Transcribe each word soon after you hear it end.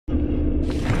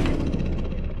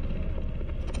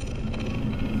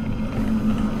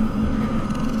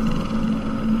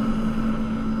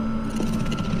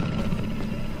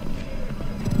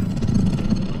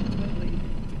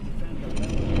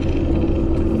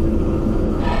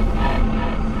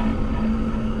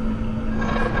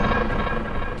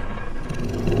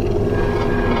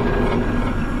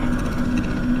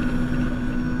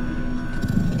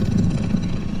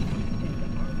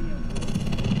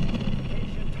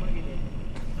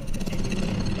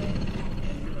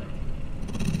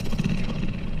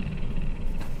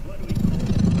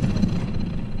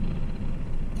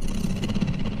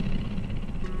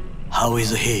How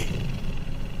is he?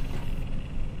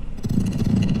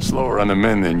 Slower on the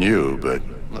mend than you, but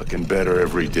looking better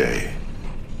every day.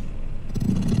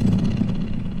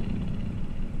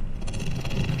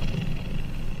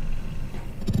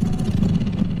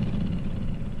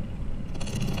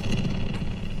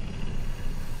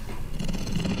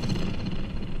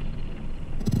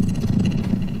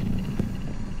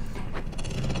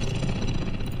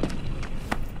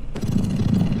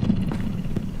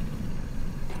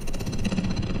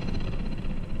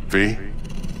 V,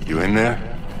 you in there?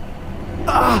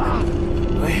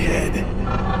 My head.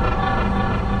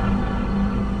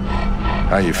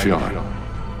 How you feeling?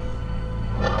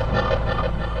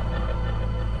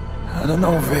 I don't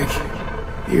know, Vic.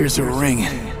 Ears are ringing.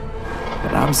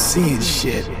 And I'm seeing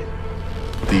shit.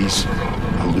 These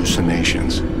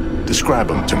hallucinations, describe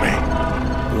them to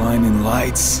me. Blinding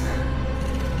lights.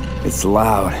 It's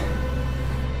loud.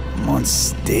 I'm on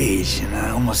stage and I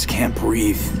almost can't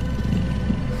breathe.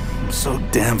 I'm so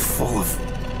damn full of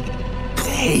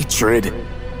hatred.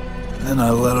 And then I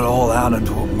let it all out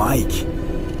into a mic.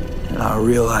 And I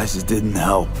realized it didn't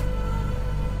help.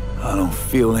 I don't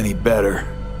feel any better.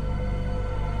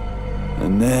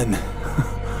 And then,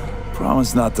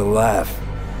 promise not to laugh,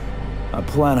 I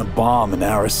plant a bomb in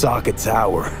Arasaka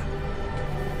Tower.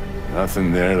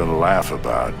 Nothing there to laugh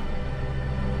about.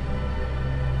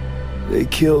 They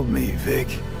killed me, Vic.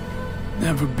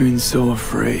 Never been so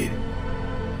afraid.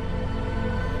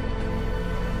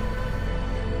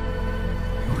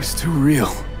 It was too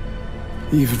real.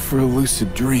 Even for a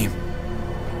lucid dream.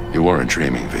 You weren't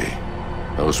dreaming, V.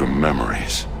 Those were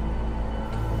memories.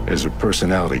 There's a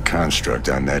personality construct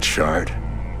on that shard.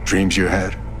 Dreams you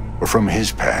had were from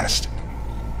his past.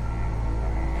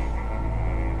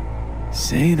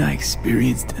 Saying I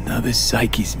experienced another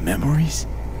psyche's memories?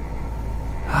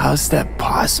 How's that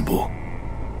possible?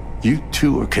 You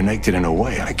two are connected in a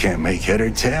way I can't make head or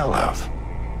tail of.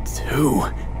 Two?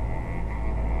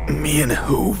 Me and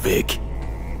who, Vic?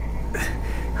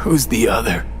 Who's the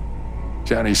other?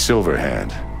 Johnny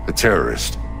Silverhand, a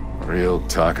terrorist. Real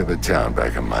talk of the town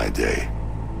back in my day.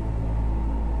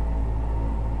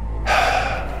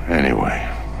 Anyway,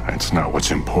 that's not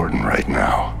what's important right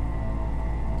now.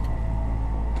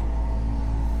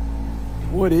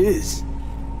 What is?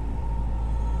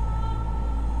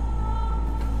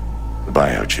 The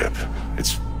biochip.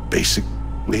 It's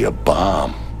basically a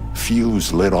bomb.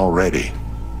 Fuse lit already.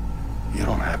 You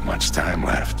don't have much time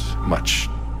left. Much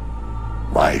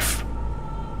life.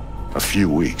 A few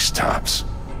weeks, tops.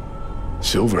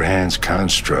 Silverhand's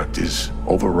construct is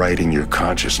overriding your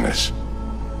consciousness,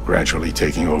 gradually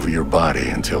taking over your body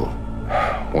until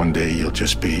one day you'll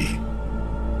just be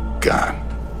gone.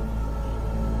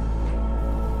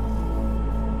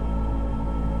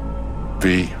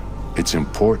 V, it's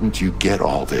important you get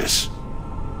all this.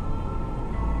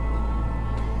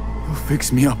 You'll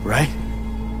fix me up, right?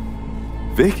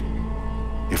 Vic?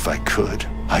 If I could,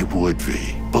 I would,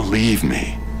 V. Believe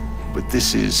me. But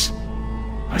this is...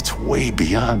 it's way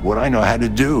beyond what I know how to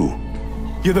do.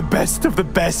 You're the best of the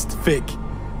best, Vic.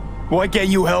 Why can't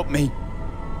you help me?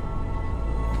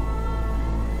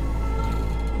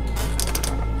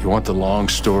 You want the long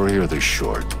story or the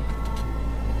short?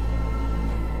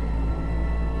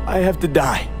 I have to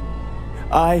die.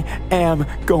 I am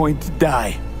going to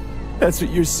die. That's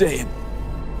what you're saying.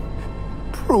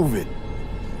 Prove it.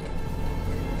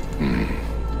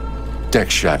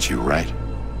 Dex shot you, right?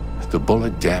 The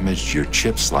bullet damaged your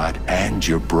chip slot and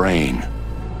your brain.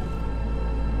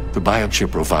 The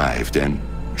biochip revived and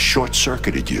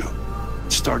short-circuited you.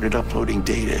 It started uploading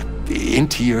data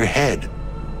into your head.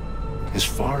 As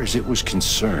far as it was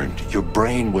concerned, your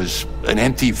brain was an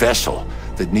empty vessel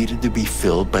that needed to be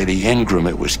filled by the engram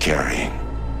it was carrying.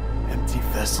 Empty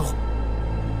vessel?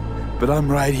 But I'm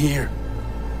right here.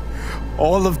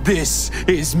 All of this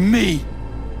is me.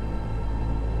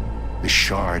 The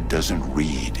shard doesn't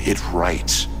read, it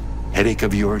writes. Headache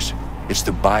of yours? It's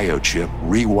the biochip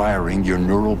rewiring your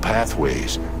neural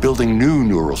pathways, building new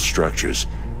neural structures,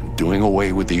 and doing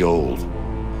away with the old.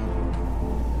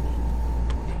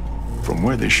 From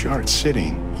where the shard's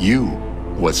sitting, you,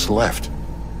 what's left,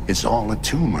 is all a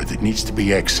tumor that needs to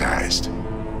be excised.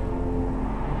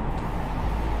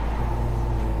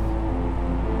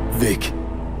 Vic,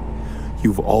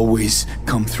 you've always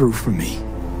come through for me.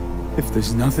 If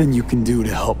there's nothing you can do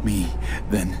to help me,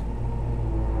 then...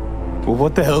 well,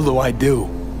 what the hell do I do?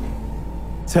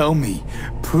 Tell me,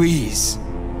 please.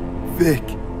 Vic.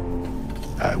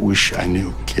 I wish I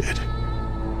knew, kid.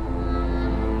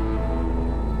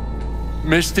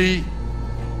 Misty?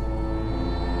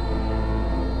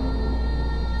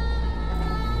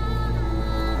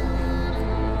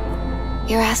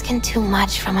 You're asking too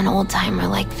much from an old-timer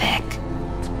like Vic.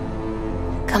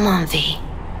 Come on, V.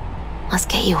 Let's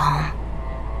get you home.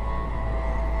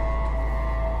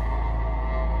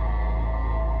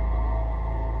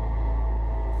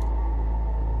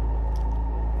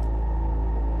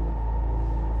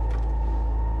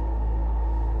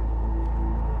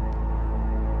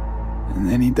 And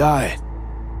then he died.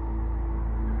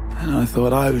 And I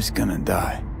thought I was gonna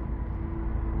die.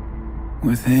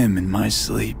 With him in my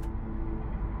sleep.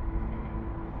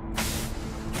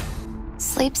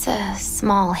 Sleep's a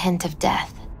small hint of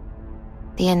death.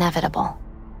 The inevitable.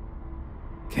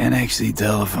 Can't actually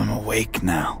tell if I'm awake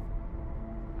now.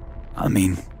 I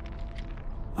mean,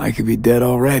 I could be dead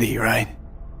already, right?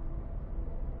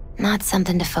 Not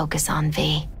something to focus on,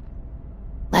 V.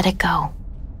 Let it go.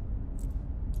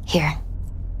 Here.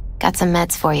 Got some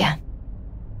meds for you.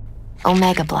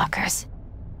 Omega blockers.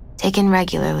 Taken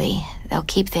regularly, they'll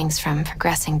keep things from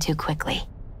progressing too quickly.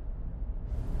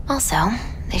 Also,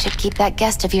 they should keep that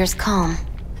guest of yours calm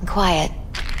and quiet.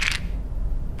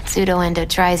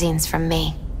 Pseudoendotrizine's from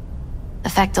me.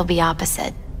 Effect will be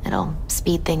opposite. It'll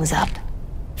speed things up.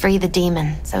 Free the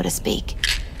demon, so to speak.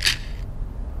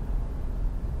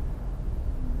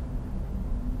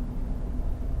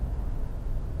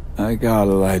 I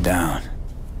gotta lie down.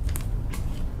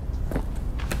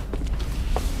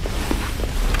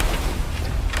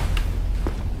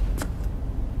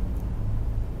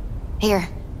 Here.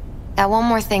 Got one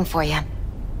more thing for you.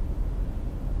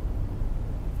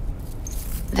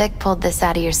 Vic pulled this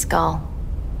out of your skull.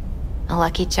 A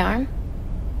lucky charm?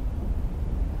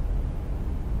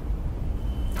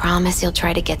 Promise you'll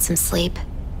try to get some sleep?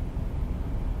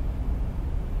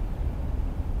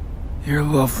 You're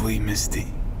lovely,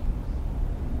 Misty.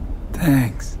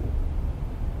 Thanks.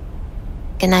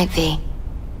 Good night, V.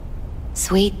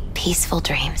 Sweet, peaceful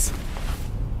dreams.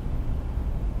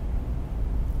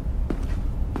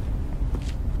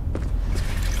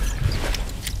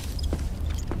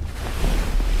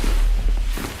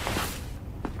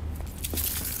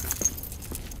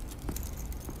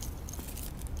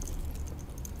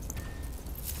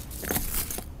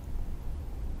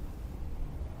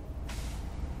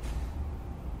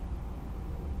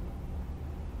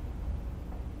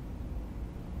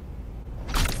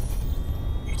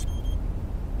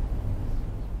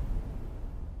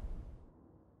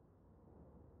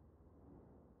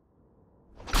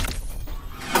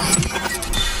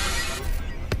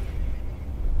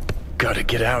 Gotta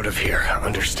get out of here,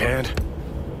 understand?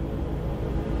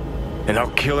 And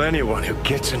I'll kill anyone who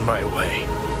gets in my way,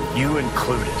 you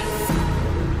included.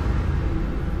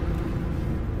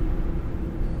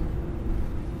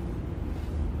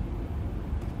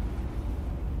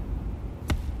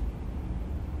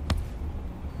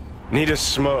 Need a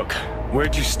smoke.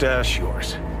 Where'd you stash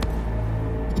yours?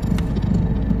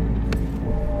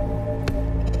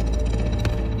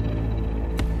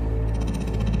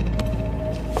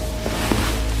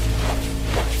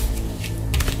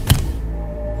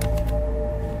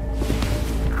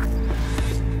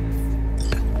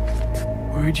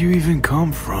 Where'd you even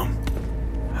come from?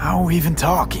 How are we even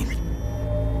talking?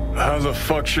 How the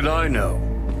fuck should I know?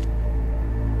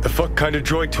 The fuck kind of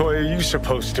droid toy are you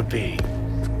supposed to be?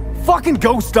 Fucking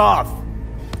ghost off!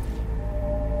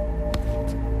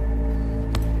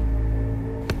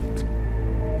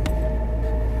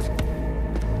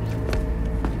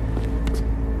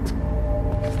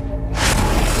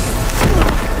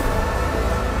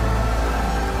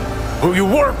 Who you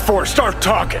work for, start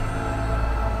talking!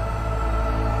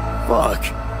 Fuck.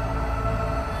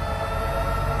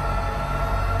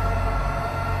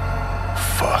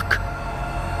 Fuck.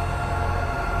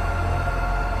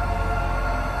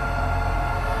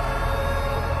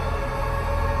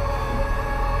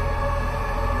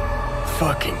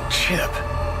 Fucking chip.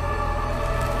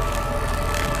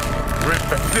 Rip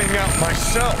the thing out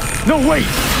myself. No, wait!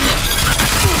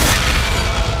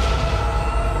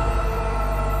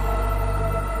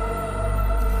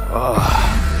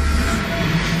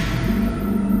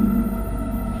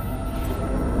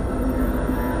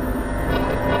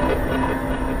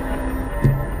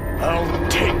 I'll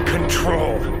take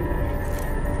control.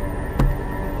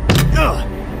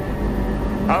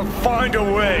 I'll find a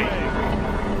way.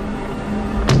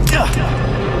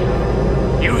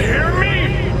 You hear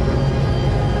me?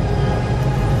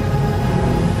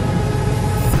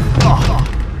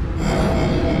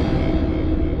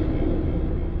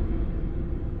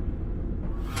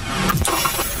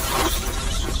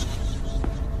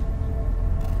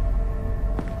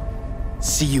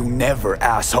 See you never,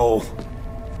 asshole.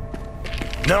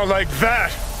 Now like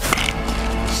that.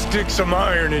 Stick some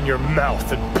iron in your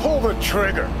mouth and pull the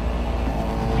trigger.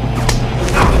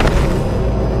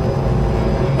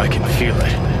 I can feel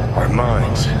it. Our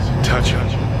minds touch them.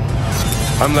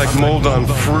 I'm like mold on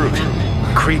fruit,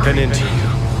 creeping into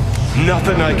you.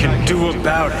 Nothing I can do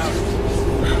about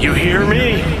it. You hear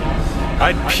me?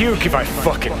 I'd puke if I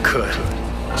fucking could.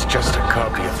 It's just a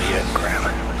copy of the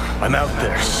engram. I'm out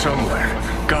there somewhere.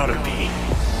 Gotta be.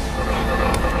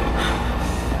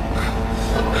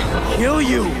 Kill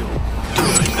you! Do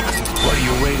it. What are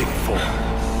you waiting for?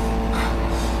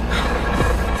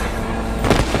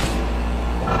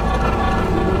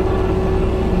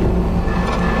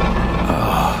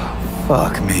 Oh,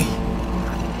 fuck me.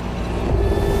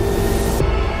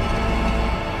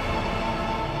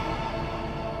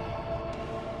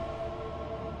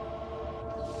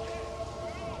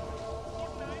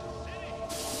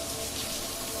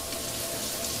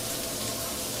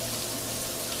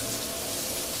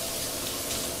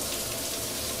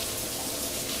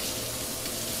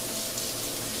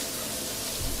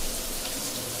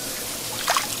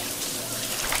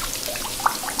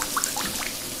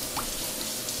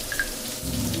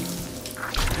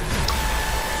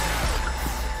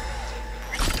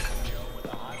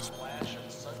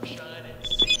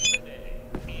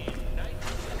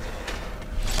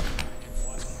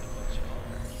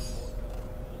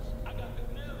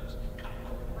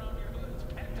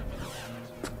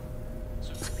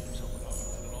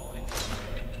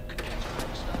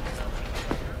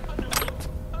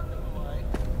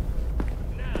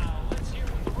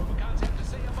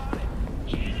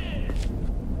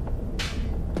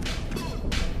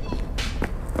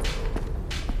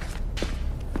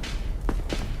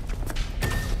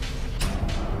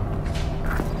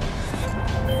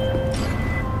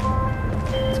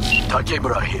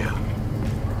 Takemura here.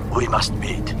 We must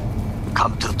meet.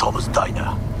 Come to Tom's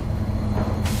Diner.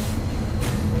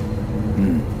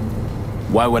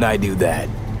 Why would I do that?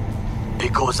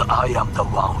 Because I am the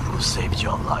one who saved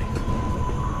your life.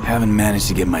 Haven't managed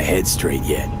to get my head straight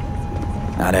yet.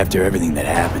 Not after everything that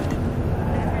happened.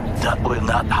 That will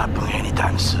not happen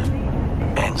anytime soon.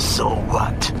 And so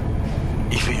what?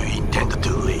 If you intend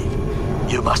to leave,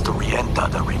 you must re-enter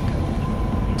the ring.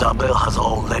 The bell has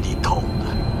already tolled.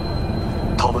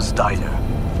 Tom's Diner.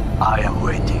 I am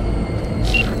waiting.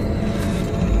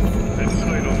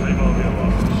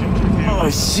 Oh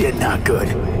shit, not good.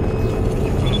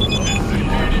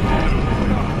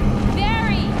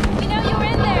 Barry! We know you were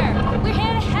in there! We're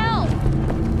here to help!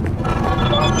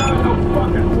 No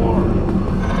fucking war.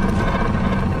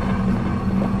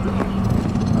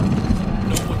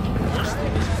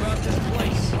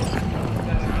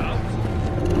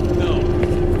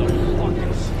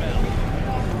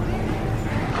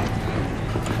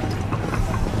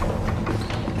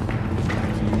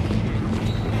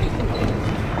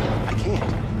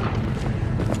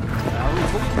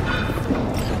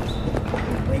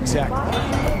 Exactly.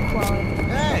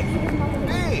 Hey!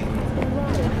 Hey!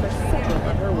 For several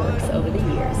of her works over the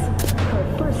years. Her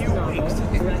first novel,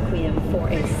 Requiem for a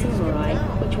Samurai,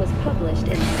 which was published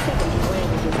in 70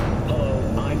 languages. Hello,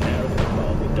 I'm Aaron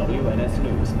McCall with WNS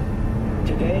News.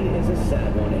 Today is a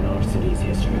sad one in our city's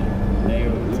history.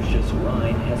 Mayor Lucius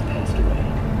Rhine has passed away.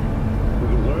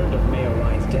 We learned of Mayor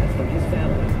Rhine's death from his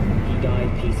family. He died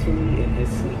peacefully in his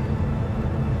sleep.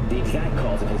 The exact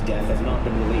cause of his death has not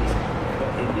been released,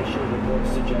 but initial reports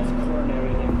suggest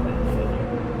coronary lymphatic failure.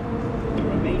 The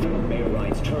remainder of Mayor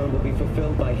Rhine's term will be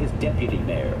fulfilled by his deputy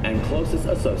mayor and closest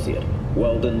associate,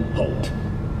 Weldon Holt.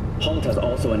 Holt has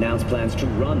also announced plans to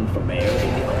run for mayor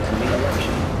in the upcoming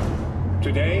election.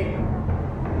 Today,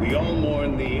 we all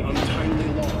mourn the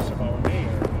untimely loss of our mayor.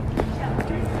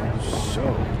 So,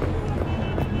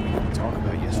 talk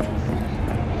about yesterday.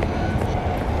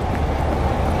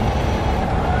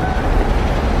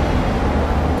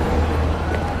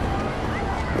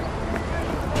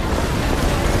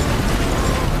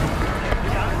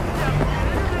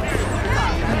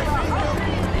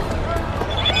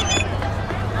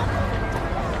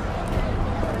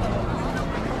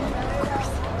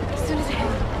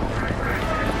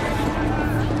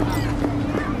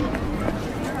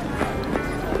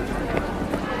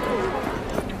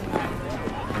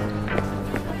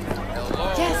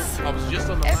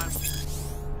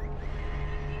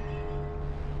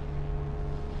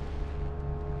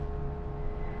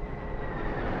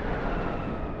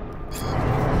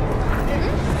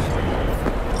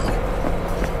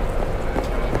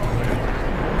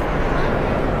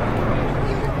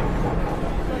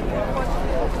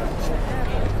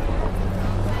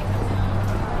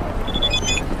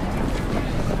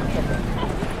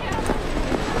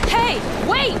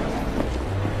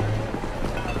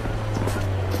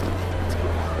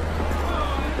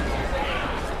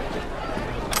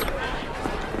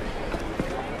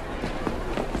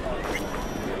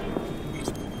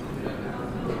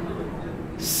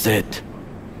 That's it.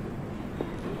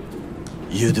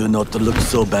 You do not look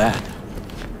so bad.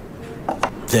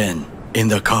 Then, in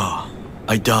the car,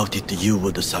 I doubted you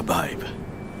would survive.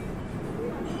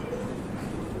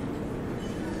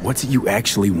 What's it you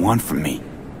actually want from me?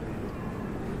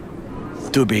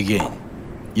 To begin,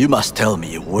 you must tell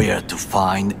me where to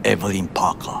find Evelyn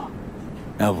Parker.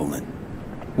 Evelyn?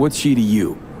 What's she to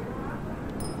you?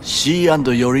 She and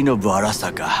Yorinobu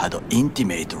Arasaka had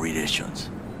intimate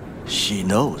relations. She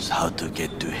knows how to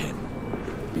get to him.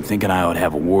 I'm thinking I ought to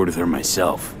have a word with her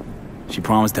myself. She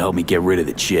promised to help me get rid of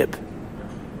the chip.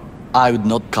 I would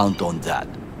not count on that.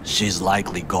 She's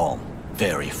likely gone,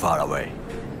 very far away.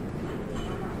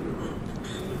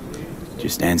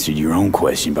 Just answered your own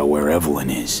question about where Evelyn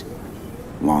is.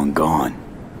 Long gone.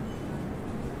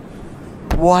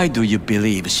 Why do you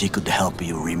believe she could help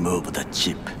you remove the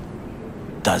chip?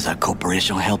 Does a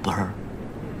corporation help her?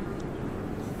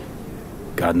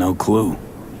 Got no clue.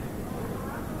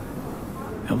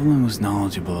 Evelyn was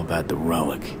knowledgeable about the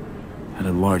relic. Had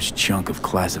a large chunk of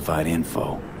classified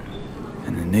info.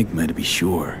 An enigma to be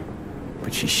sure.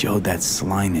 But she showed that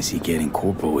slyness you get in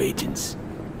corpo agents.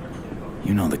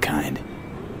 You know the kind.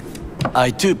 I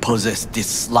too possess this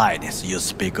slyness you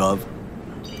speak of.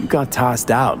 You got tossed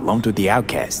out, lumped with the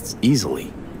outcasts,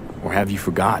 easily. Or have you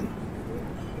forgotten?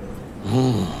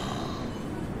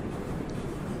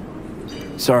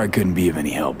 Sorry I couldn't be of any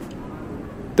help.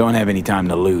 Don't have any time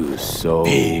to lose, so...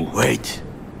 Hey, wait.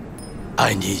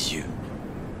 I need you.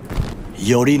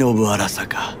 Yorinobu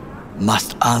Arasaka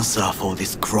must answer for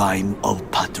this crime of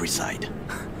patricide.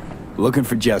 Looking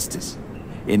for justice.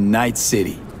 In Night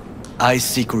City. I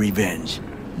seek revenge.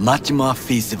 Much more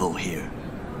feasible here.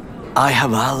 I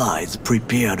have allies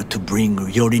prepared to bring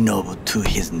Yorinobu to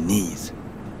his knees.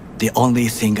 The only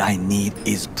thing I need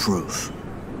is proof.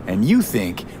 And you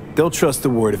think they'll trust the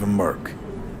word of a merc?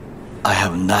 I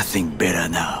have nothing better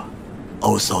now.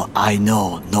 Also, I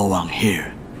know no one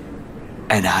here.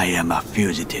 And I am a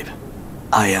fugitive.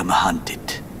 I am hunted.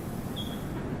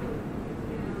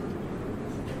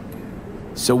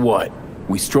 So what?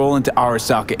 We stroll into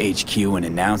Arasaka HQ and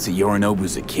announce that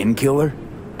Yorinobu's a kin killer?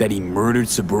 That he murdered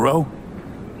Saburo?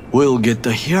 We'll get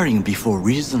the hearing before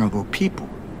reasonable people,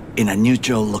 in a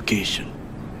neutral location.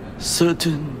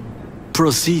 Certain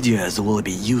procedures will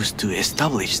be used to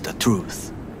establish the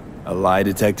truth. A lie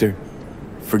detector?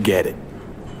 Forget it.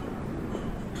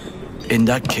 In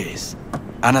that case,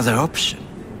 another option.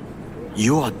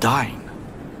 You are dying.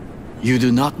 You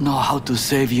do not know how to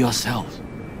save yourself.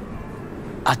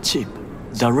 A chip,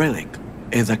 the relic,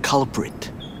 is a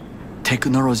culprit.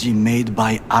 Technology made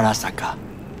by Arasaka.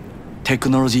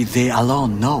 Technology they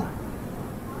alone know.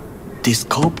 This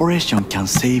corporation can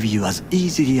save you as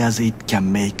easily as it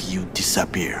can make you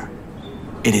disappear.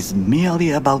 It is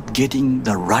merely about getting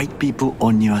the right people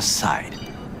on your side.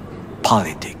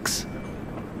 Politics.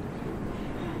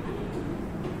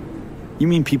 You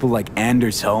mean people like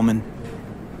Anders Hellman?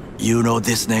 You know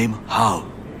this name? How?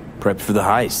 Prepped for the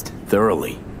heist,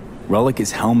 thoroughly. Relic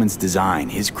is Hellman's design,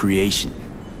 his creation.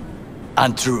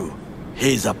 Untrue.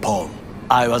 He's a pawn.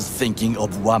 I was thinking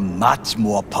of one much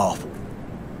more powerful.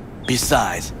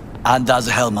 Besides, Anders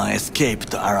Hellman escaped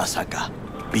to Arasaka.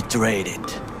 Betrayed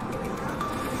it.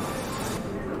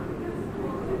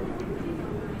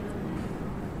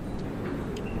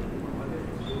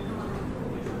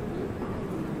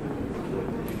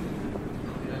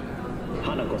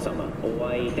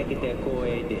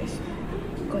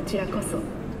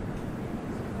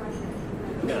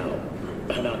 Now,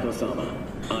 Hanako-sama,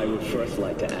 I would first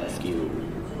like to ask you...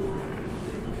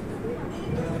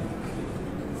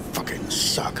 Fucking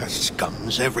Saka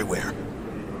scums everywhere.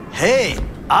 Hey,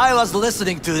 I was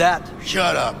listening to that.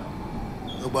 Shut up.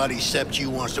 Nobody except you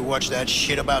wants to watch that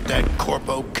shit about that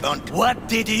corpo cunt. What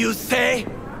did you say?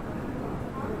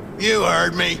 You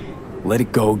heard me. Let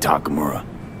it go, Takamura.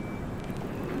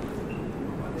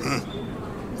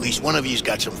 At least one of you's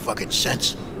got some fucking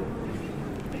sense.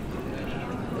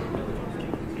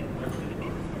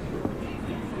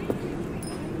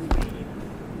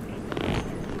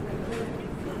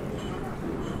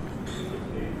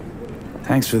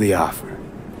 Thanks for the offer.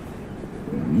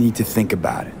 Need to think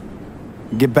about it.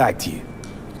 Get back to you.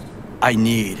 I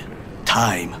need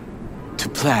time to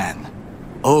plan,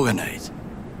 organize.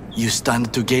 You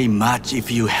stand to gain much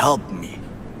if you help me.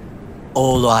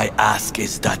 All I ask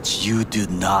is that you do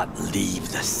not leave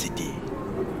the city.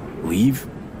 Leave?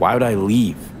 Why would I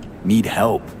leave? Need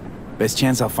help. Best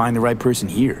chance I'll find the right person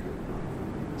here.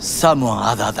 Someone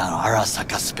other than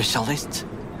Arasaka specialist?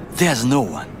 There's no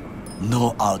one.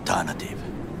 No alternative.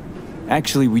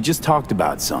 Actually, we just talked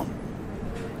about some.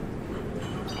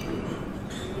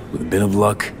 With a bit of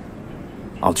luck,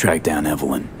 I'll track down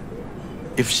Evelyn.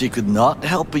 If she could not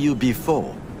help you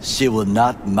before, she will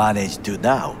not manage to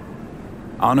now.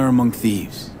 Honor among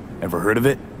thieves. Ever heard of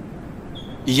it?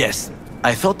 Yes,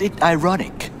 I thought it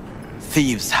ironic.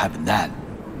 Thieves have none.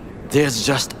 There's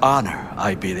just honor,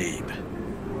 I believe.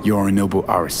 Yorinobu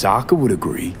Arasaka would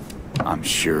agree, I'm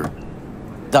sure.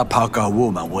 The Parker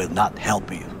woman will not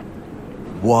help you.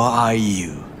 Why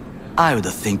you? I would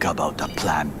think about a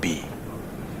plan B.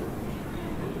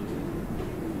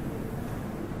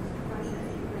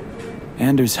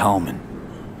 Anders Hellman.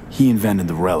 He invented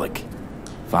the relic.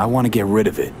 If I want to get rid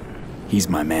of it, he's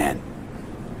my man.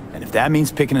 And if that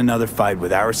means picking another fight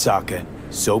with Arasaka,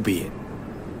 so be it.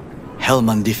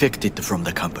 Hellman defected from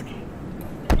the company.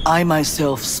 I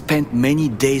myself spent many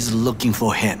days looking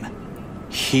for him.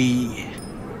 He...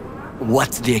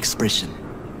 what's the expression?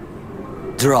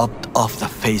 Dropped off the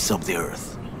face of the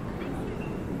earth.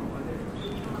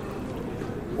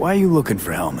 Why are you looking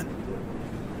for Hellman?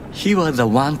 He was the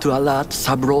one to alert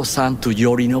Saburo-san to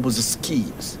Yorinobu's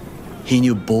schemes. He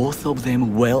knew both of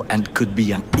them well and could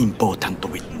be an important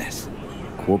witness.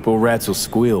 Corporal rats will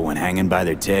squeal when hanging by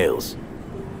their tails.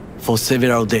 For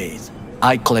several days,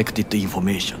 I collected the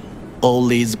information. All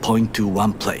leads point to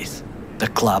one place, the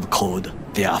club called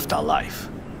the Afterlife.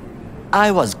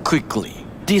 I was quickly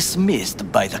dismissed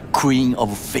by the queen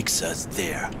of fixers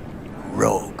there,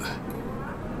 Rogue.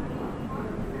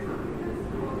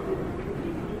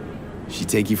 She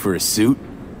take you for a suit?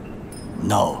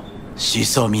 No, she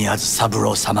saw me as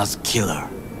Saburo-sama's killer.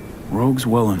 Rogue's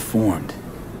well informed.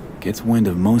 Gets wind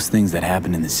of most things that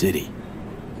happen in the city.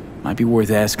 Might be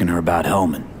worth asking her about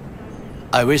Hellman.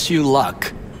 I wish you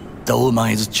luck. The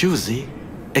woman is choosy,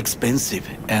 expensive,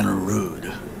 and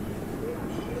rude.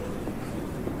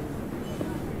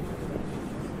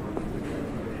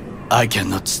 I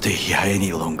cannot stay here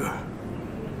any longer.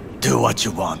 Do what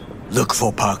you want. Look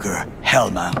for Parker,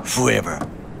 Hellman, whoever.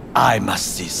 I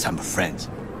must see some friends,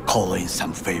 call in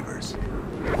some favors.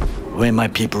 When my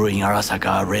people in Arasaka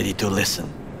are ready to listen,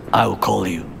 I will call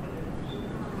you.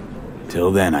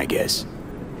 Till then, I guess.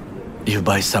 If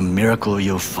by some miracle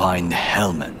you find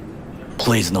Hellman,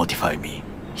 please notify me.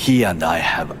 He and I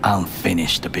have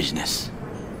unfinished business.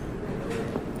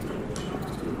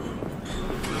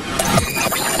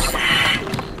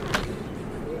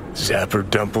 Zapper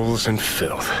dumples and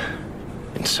filth.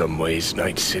 In some ways,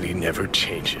 Night City never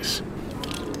changes.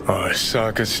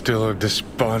 Arasaka's still a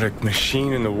despotic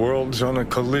machine and the world's on a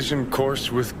collision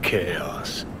course with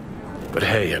chaos. But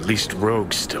hey, at least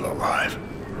Rogue's still alive.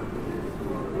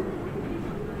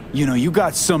 You know, you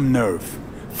got some nerve.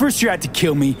 First you had to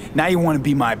kill me, now you want to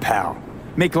be my pal.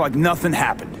 Make like nothing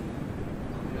happened.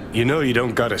 You know you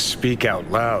don't gotta speak out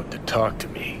loud to talk to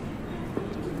me.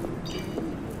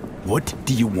 What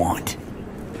do you want?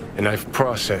 And I've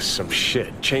processed some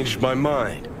shit, changed my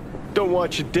mind. Don't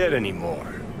want you dead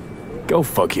anymore. Go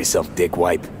fuck yourself,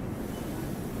 dickwipe.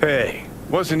 Hey,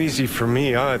 wasn't easy for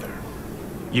me either.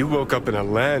 You woke up in a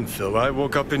landfill, I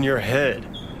woke up in your head.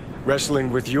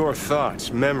 Wrestling with your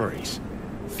thoughts, memories.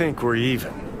 Think we're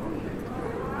even.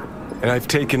 And I've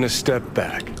taken a step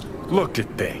back, looked at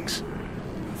things.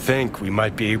 Think we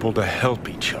might be able to help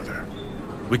each other.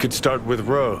 We could start with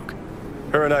Rogue.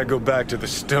 Her and I go back to the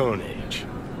Stone Age.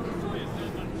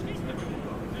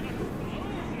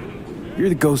 You're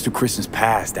the ghost of Christmas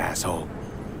past, asshole.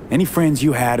 Any friends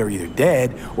you had are either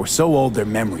dead or so old their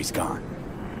memory's gone.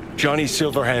 Johnny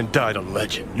Silverhand died a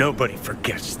legend. Nobody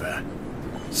forgets that.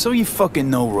 So you fucking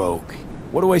know Rogue.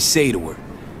 What do I say to her?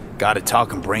 Got a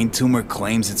talking brain tumor,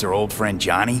 claims it's her old friend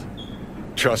Johnny?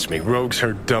 Trust me, Rogue's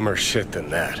heard dumber shit than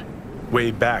that.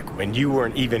 Way back when you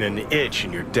weren't even an itch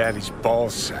in your daddy's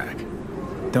ballsack.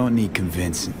 Don't need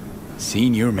convincing.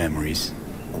 Seeing your memories,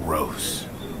 gross.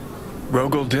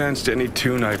 Rogue will dance to any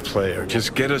tune I play or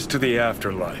just get us to the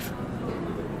afterlife.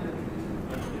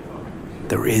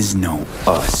 There is no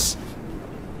us.